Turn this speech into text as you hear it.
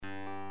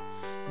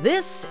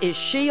This is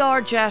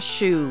Shear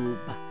Jashub,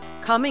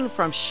 coming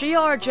from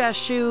Shear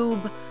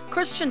Jashub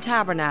Christian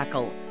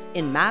Tabernacle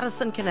in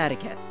Madison,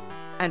 Connecticut,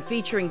 and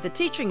featuring the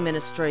teaching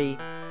ministry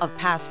of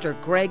Pastor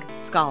Greg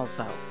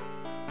Scalzo.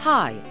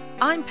 Hi,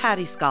 I'm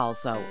Patty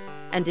Scalzo,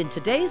 and in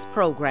today's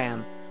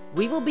program,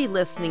 we will be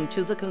listening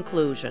to the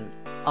conclusion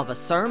of a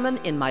sermon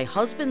in my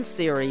husband's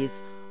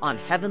series on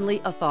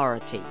heavenly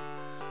authority,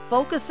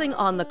 focusing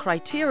on the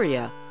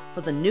criteria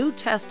for the New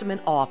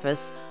Testament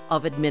office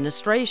of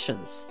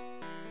administrations.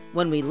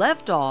 When we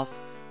left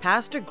off,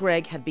 Pastor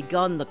Greg had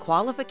begun the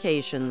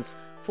qualifications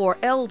for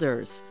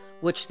elders,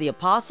 which the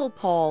Apostle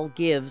Paul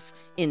gives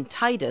in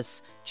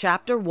Titus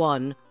chapter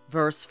 1,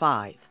 verse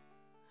 5.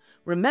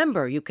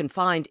 Remember, you can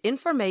find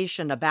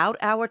information about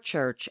our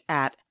church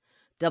at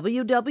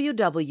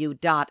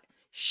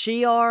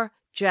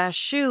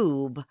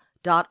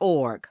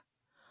www.shearjashub.org.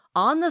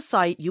 On the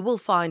site, you will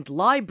find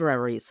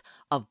libraries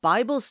of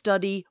Bible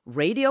study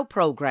radio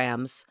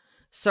programs,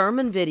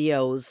 sermon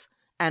videos,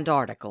 and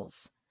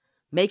articles.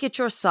 Make it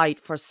your site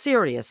for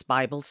serious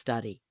Bible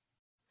study.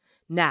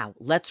 Now,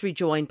 let's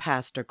rejoin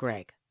Pastor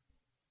Greg.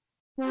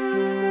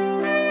 And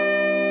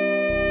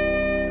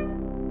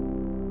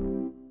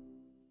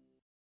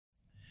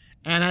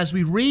as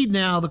we read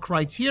now the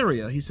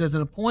criteria, he says,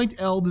 and appoint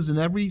elders in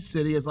every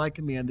city as I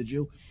commanded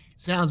you.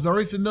 Sounds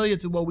very familiar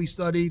to what we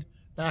studied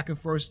back in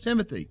 1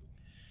 Timothy.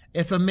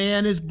 If a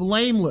man is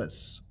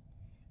blameless,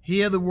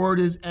 here the word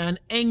is an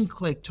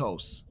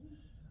enkletos.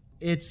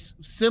 It's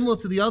similar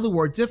to the other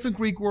word, different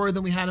Greek word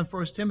than we had in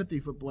 1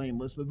 Timothy for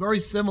blameless, but very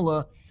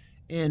similar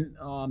in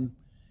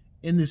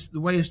this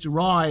the way it's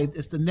derived.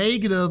 It's the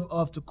negative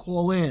of to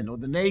call in, or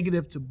the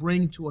negative to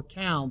bring to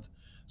account.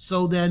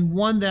 So then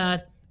one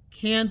that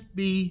can't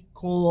be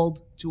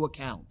called to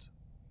account.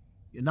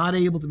 You're not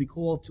able to be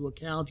called to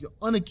account. You're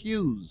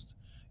unaccused.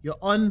 You're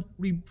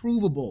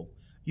unreprovable.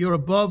 You're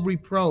above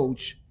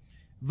reproach.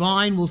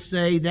 Vine will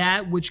say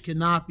that which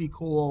cannot be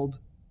called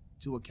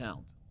to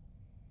account.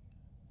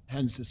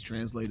 Hence it's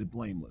translated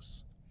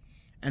blameless.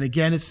 And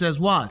again it says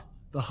what?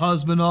 The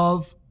husband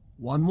of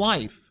one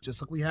wife,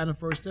 just like we had in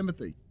 1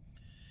 Timothy.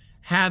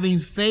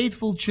 Having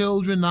faithful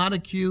children, not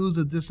accused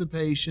of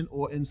dissipation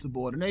or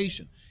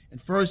insubordination. In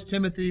 1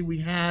 Timothy we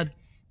had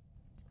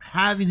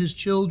having his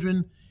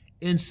children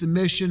in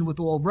submission with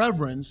all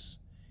reverence.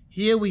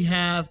 Here we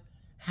have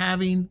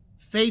having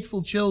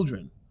faithful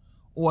children,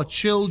 or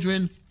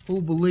children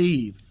who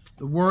believe.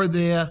 The word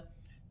there,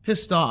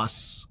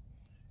 pistos.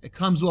 It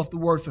comes off the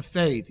word for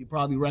faith. You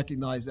probably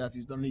recognize that if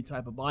you've done any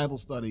type of Bible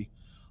study.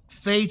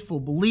 Faithful,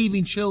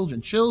 believing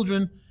children.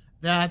 Children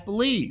that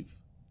believe.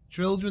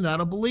 Children that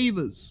are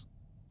believers.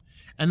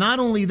 And not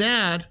only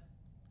that,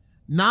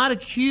 not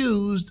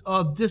accused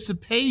of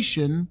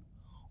dissipation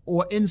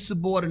or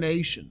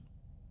insubordination.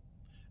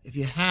 If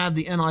you have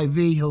the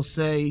NIV, he'll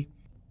say,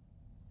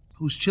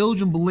 whose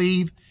children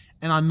believe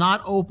and are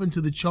not open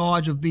to the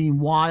charge of being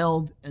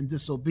wild and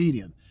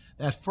disobedient.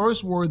 That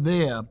first word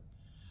there,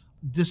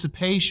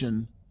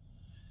 dissipation,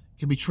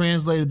 can be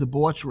translated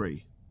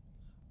debauchery,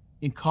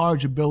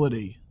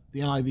 incorrigibility. The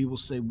NIV will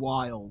say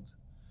wild.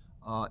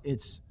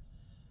 It's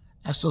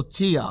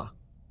asotia.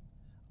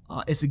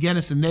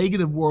 It's a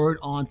negative word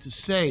on to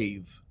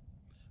save.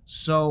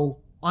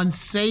 So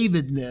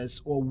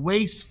unsavedness or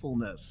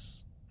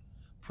wastefulness,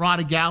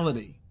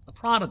 prodigality, a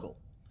prodigal,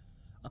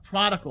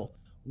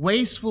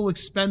 wasteful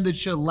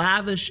expenditure,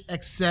 lavish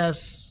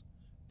excess,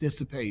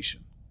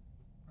 dissipation.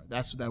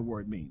 That's what that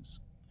word means.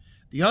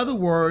 The other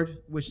word,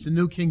 which the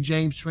New King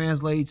James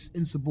translates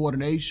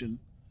insubordination,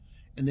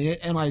 and the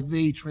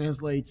NIV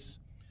translates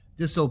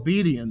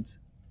disobedient,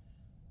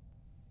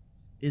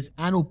 is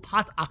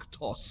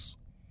anupataktos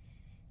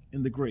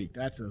in the Greek.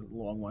 That's a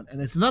long one.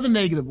 And it's another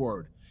negative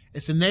word.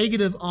 It's a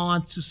negative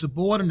on to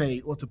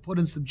subordinate or to put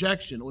in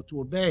subjection or to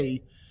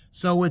obey.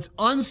 So it's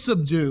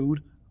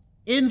unsubdued,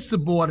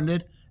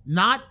 insubordinate,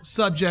 not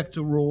subject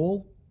to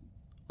rule,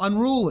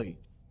 unruly.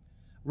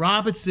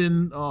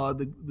 Robertson,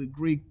 the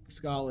Greek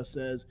scholar,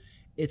 says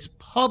it's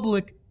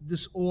public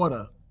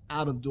disorder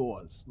out of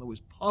doors. In other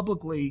words,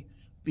 publicly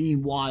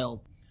being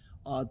wild,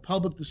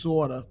 public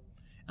disorder.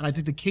 And I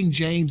think the King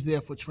James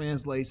therefore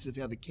translates, if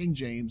you have a King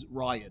James,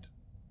 riot.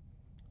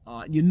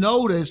 You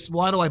notice,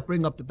 why do I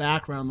bring up the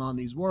background on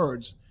these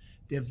words?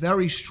 They're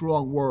very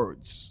strong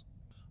words.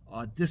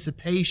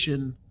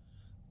 Dissipation,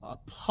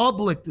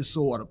 public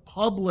disorder,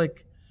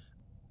 public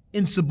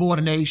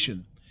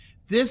insubordination.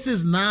 This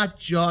is not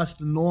just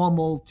the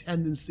normal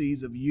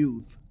tendencies of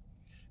youth,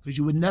 because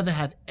you would never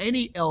have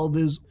any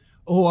elders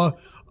or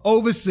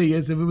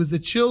overseers if it was the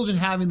children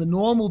having the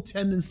normal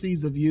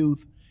tendencies of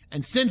youth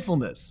and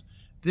sinfulness.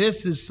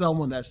 This is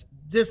someone that's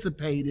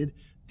dissipated,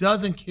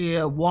 doesn't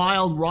care,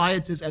 wild,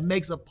 riotous, and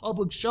makes a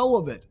public show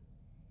of it.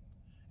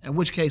 In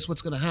which case,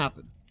 what's going to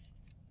happen?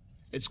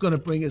 It's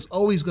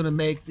always going to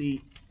make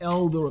the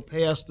elder or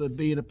pastor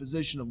be in a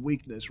position of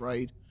weakness,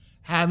 right?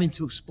 Having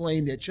to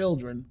explain their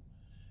children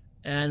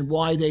and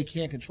why they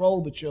can't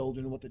control the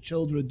children, what the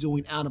children are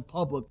doing out in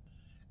public,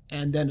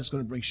 and then it's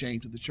going to bring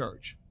shame to the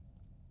church.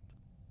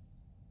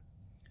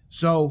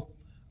 So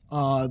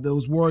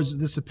those words,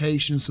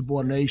 dissipation,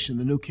 subordination,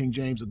 the New King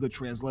James, a good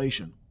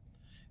translation.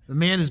 If a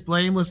man is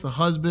blameless, the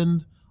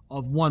husband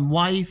of one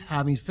wife,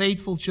 having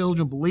faithful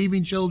children,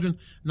 believing children,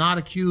 not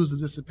accused of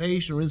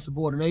dissipation or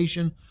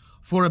insubordination,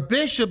 for a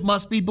bishop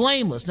must be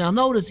blameless. Now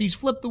notice he's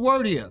flipped the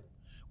word here.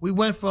 We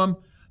went from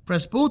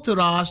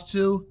presbyteros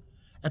to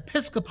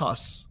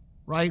episkopos,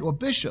 right, or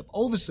bishop,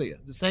 overseer,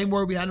 the same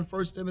word we had in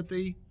 1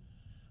 Timothy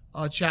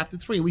chapter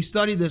 3. We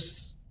studied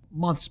this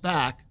months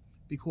back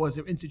because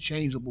they're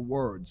interchangeable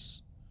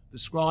words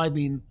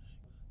describing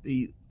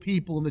the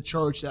people in the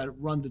church that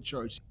run the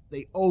church.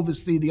 They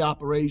oversee the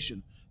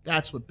operation.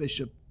 That's what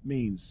bishop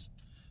means.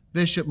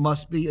 Bishop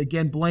must be,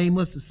 again,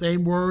 blameless, the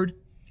same word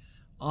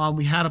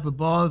we had up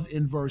above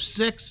in verse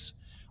 6.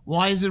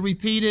 Why is it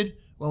repeated?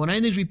 Well, when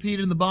anything's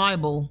repeated in the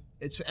Bible,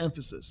 it's for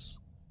emphasis.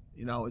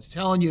 You know, it's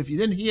telling you, if you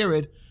didn't hear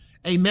it,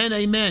 amen,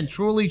 amen,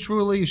 truly,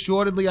 truly,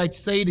 assuredly, I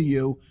say to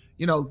you,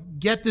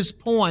 get this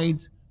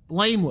point,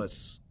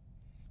 blameless.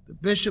 The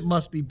bishop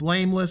must be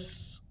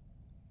blameless.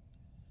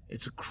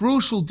 It's a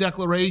crucial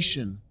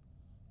declaration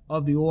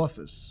of the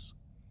office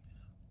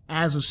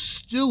as a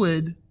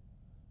steward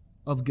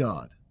of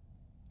God.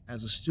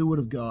 As a steward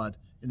of God,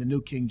 in the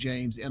New King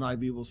James,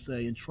 NIV will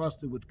say,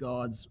 entrusted with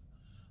God's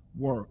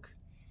work.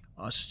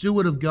 A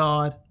steward of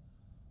God,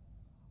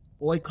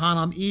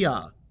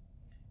 oikonomia.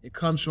 It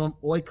comes from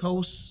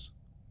oikos,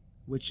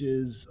 which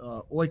is,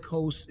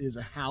 oikos is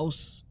a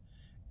house,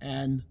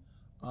 and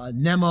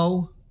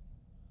nemo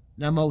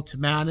to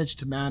manage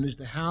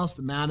the house,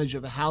 the manager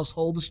of a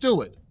household, the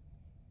steward.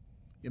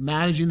 You're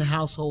managing the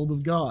household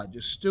of God,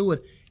 your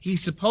steward.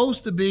 He's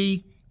supposed to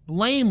be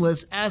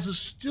blameless as a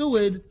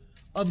steward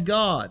of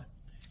God.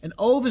 An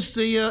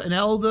overseer, an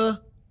elder,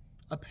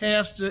 a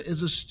pastor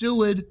is a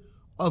steward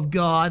of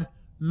God,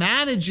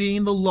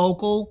 managing the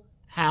local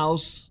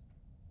house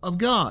of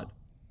God.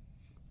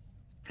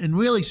 And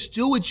really,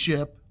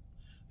 stewardship,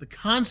 the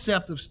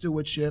concept of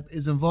stewardship,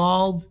 is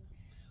involved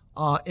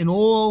in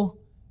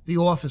all the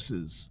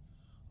offices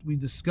we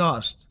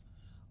discussed.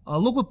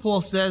 Look what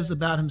Paul says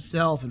about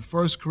himself in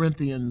 1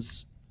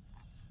 Corinthians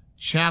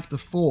chapter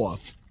 4.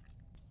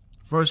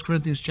 1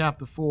 Corinthians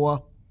chapter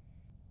 4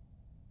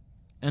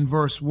 and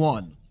verse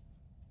 1.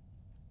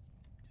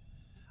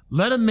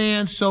 Let a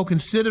man so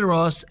consider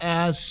us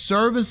as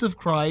servants of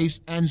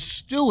Christ and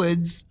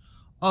stewards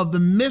of the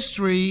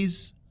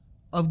mysteries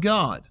of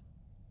God.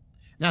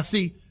 Now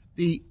see,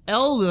 the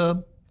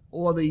elder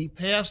or the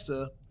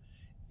pastor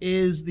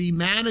is the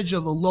manager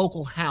of the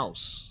local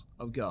house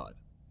of God.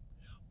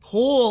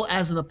 Paul,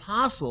 as an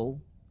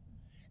apostle,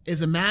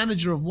 is a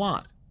manager of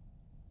what?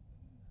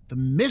 The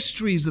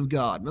mysteries of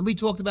God. Remember we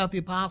talked about the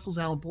apostles,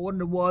 how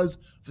important it was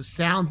for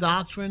sound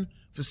doctrine,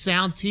 for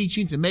sound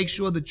teaching, to make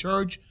sure the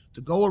church,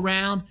 to go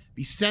around,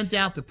 be sent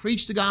out to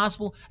preach the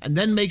gospel, and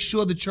then make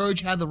sure the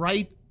church had the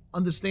right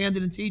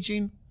understanding and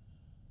teaching.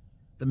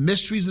 The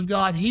mysteries of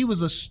God. He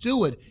was a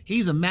steward.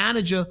 He's a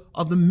manager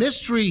of the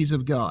mysteries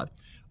of God.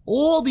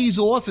 All these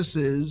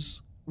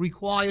offices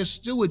require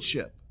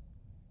stewardship.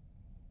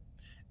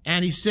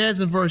 And he says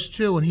in verse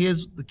 2, and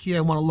here's the key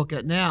I want to look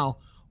at now,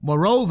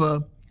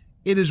 moreover,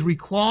 it is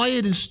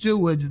required in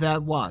stewards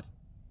that what?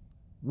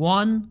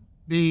 One,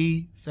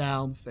 be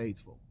found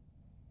faithful.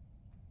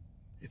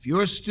 If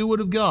you're a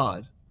steward of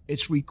God,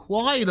 it's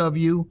required of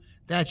you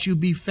that you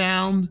be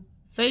found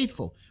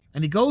faithful.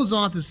 And he goes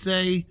on to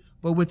say,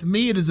 but with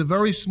me it is a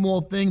very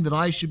small thing that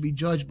I should be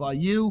judged by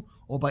you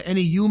or by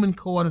any human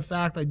court. In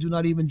fact, I do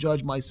not even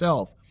judge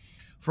myself.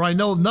 For I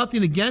know of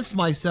nothing against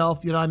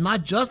myself, yet I'm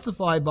not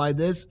justified by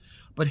this,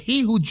 but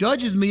he who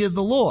judges me is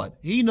the Lord.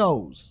 He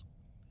knows.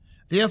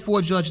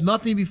 Therefore judge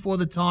nothing before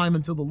the time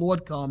until the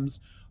Lord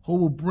comes, who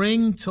will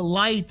bring to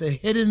light the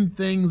hidden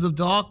things of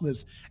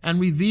darkness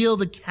and reveal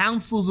the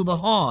counsels of the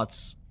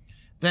hearts.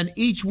 Then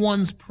each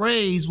one's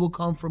praise will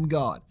come from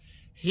God.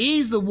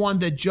 He's the one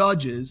that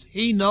judges.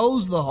 He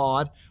knows the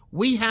heart.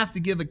 We have to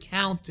give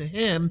account to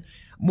him.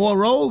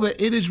 Moreover,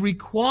 it is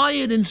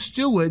required in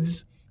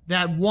stewards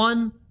that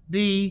one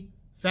be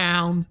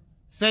found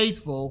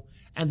faithful,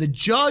 and the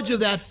judge of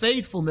that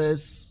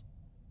faithfulness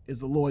is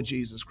the Lord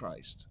Jesus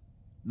Christ.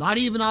 Not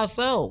even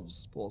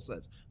ourselves, Paul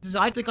says. He says,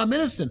 I think I'm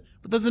innocent,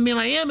 but doesn't mean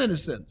I am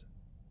innocent.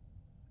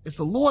 It's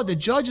the Lord that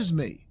judges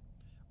me.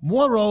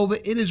 Moreover,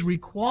 it is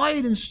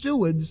required in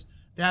stewards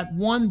that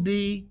one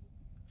be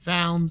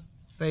found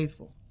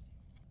faithful.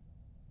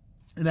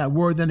 And that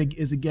word then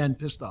is again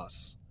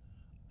pistos.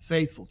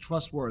 Faithful,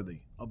 trustworthy,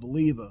 a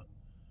believer,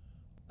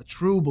 a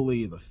true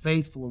believer,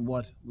 faithful in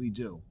what we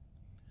do.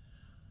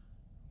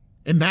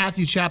 In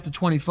Matthew chapter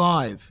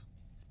 25,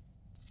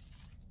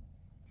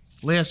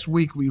 last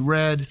week we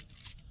read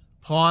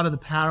part of the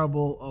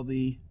parable of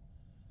the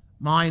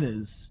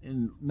minas.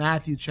 In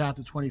Matthew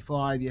chapter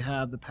 25, you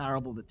have the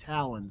parable of the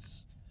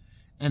talents.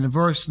 And in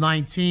verse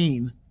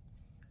 19,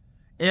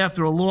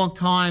 after a long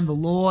time, the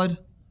Lord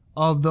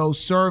of those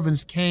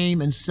servants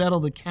came and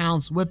settled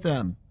accounts with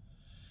them.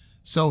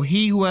 So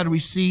he who had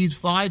received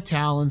 5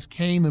 talents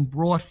came and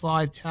brought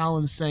 5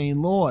 talents, saying,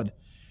 Lord,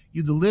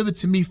 you delivered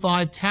to me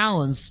 5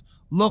 talents.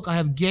 Look, I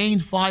have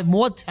gained 5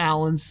 more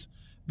talents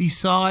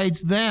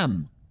besides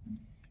them.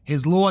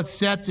 His Lord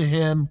said to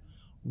him,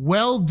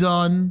 Well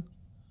done,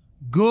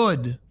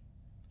 good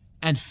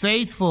and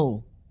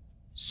faithful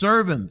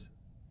servant.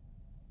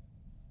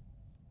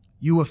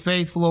 You were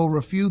faithful over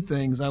a few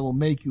things. I will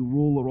make you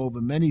ruler over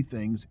many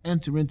things.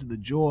 Enter into the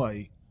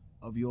joy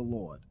of your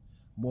Lord.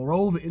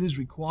 Moreover, it is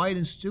required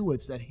in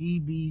stewards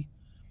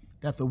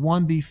that the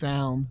one be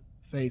found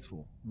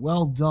faithful.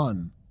 Well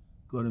done,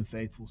 good and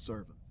faithful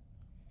servant.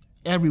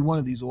 Every one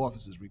of these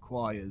offices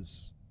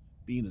requires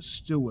being a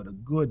steward, a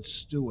good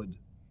steward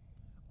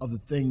of the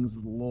things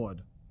of the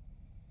Lord.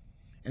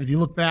 And if you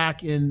look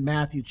back in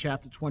Matthew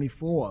chapter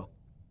 24,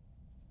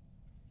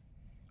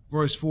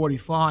 verse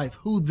 45,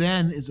 who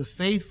then is a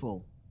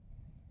faithful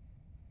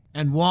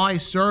and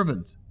wise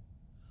servant,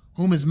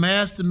 whom his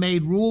master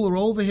made ruler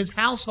over his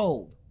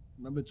household?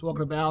 Remember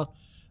talking about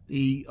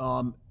the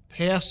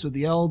pastor,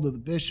 the elder, the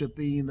bishop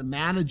being the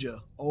manager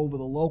over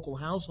the local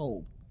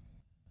household,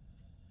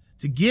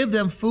 to give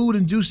them food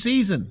in due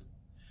season.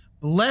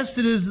 Blessed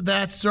is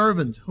that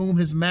servant whom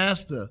his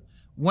master,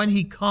 when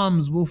he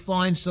comes, will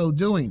find so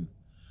doing.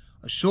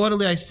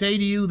 Assuredly, I say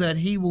to you that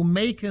he will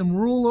make him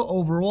ruler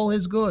over all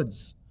his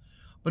goods.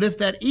 But if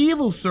that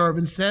evil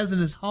servant says in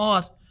his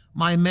heart,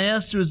 My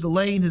master is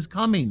delaying his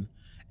coming,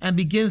 and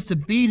begins to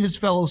beat his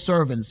fellow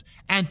servants,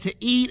 and to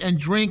eat and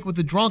drink with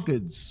the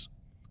drunkards,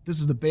 this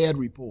is the bad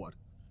report,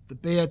 the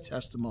bad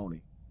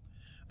testimony.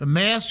 The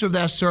master of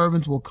that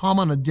servant will come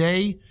on a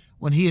day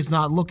when he is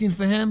not looking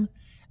for him,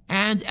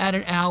 and at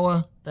an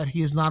hour that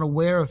he is not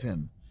aware of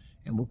him,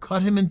 and will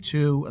cut him in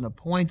two and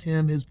appoint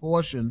him his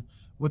portion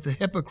with the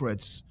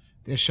hypocrites.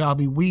 There shall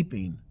be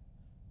weeping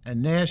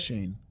and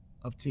gnashing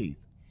of teeth.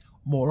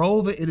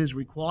 Moreover, it is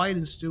required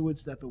in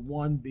stewards that the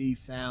one be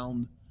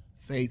found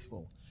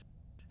faithful.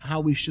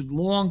 How we should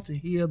long to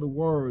hear the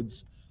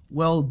words,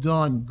 Well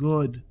done,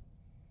 good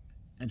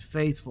and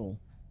faithful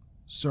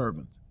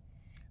servant.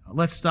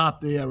 Let's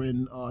stop there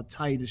in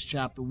Titus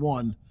chapter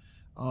 1.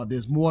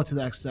 There's more to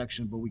that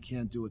section, but we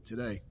can't do it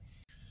today.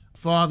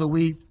 Father,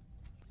 we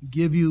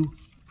give you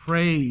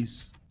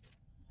praise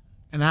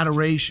and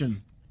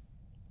adoration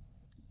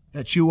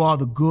that you are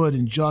the good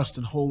and just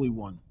and holy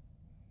one,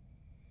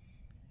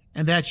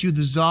 and that you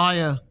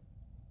desire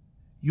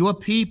your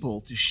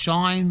people to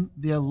shine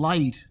their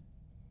light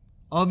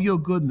of your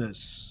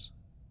goodness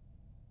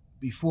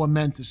before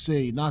men to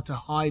see, not to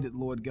hide it,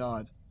 Lord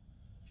God.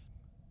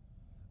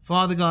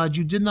 Father God,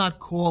 you did not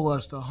call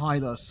us to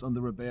hide us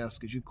under a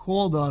basket. You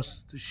called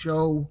us to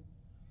show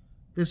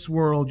this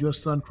world your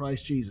Son,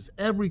 Christ Jesus,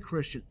 every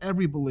Christian,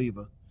 every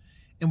believer,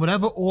 in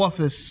whatever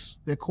office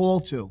they're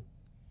called to.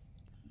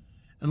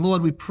 And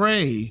Lord, we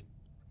pray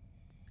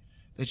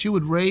that you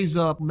would raise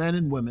up men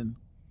and women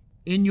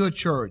in your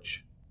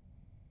church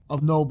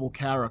of noble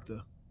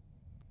character,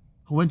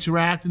 who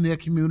interact in their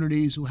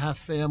communities, who have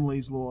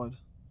families, Lord,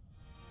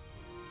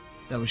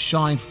 that would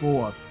shine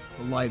forth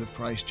the light of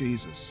Christ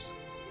Jesus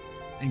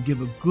and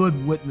give a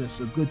good witness,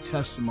 a good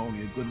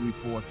testimony, a good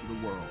report to the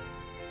world.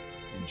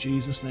 In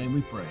Jesus' name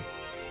we pray.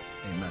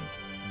 Amen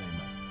and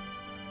amen.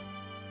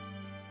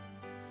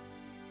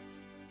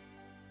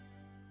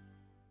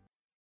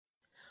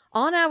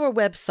 On our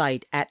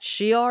website at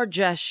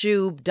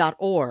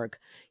shiarjashub.org,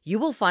 you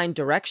will find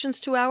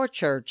directions to our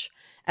church,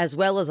 as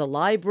well as a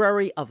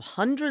library of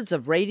hundreds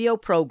of radio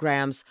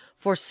programs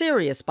for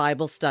serious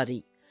Bible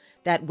study.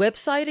 That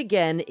website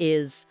again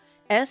is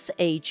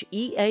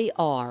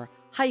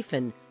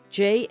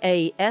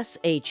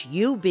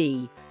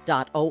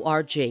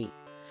shear-jashub.org.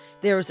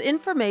 There's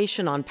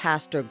information on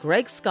Pastor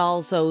Greg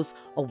Scalzo's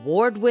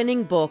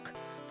award-winning book,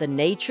 The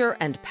Nature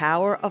and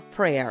Power of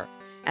Prayer,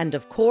 and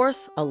of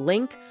course, a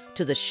link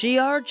to the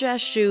Shiar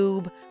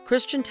Jashub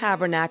Christian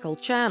Tabernacle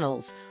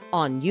channels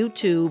on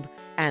YouTube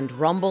and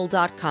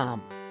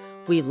rumble.com.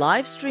 We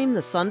live stream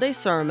the Sunday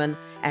sermon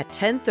at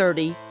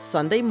 10:30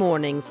 Sunday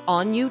mornings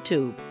on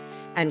YouTube,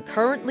 and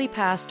currently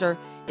Pastor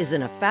is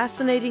in a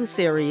fascinating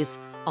series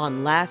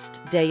on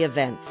last day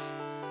events.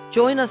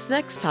 Join us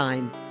next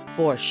time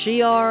for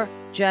Shiar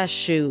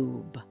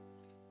Jashub.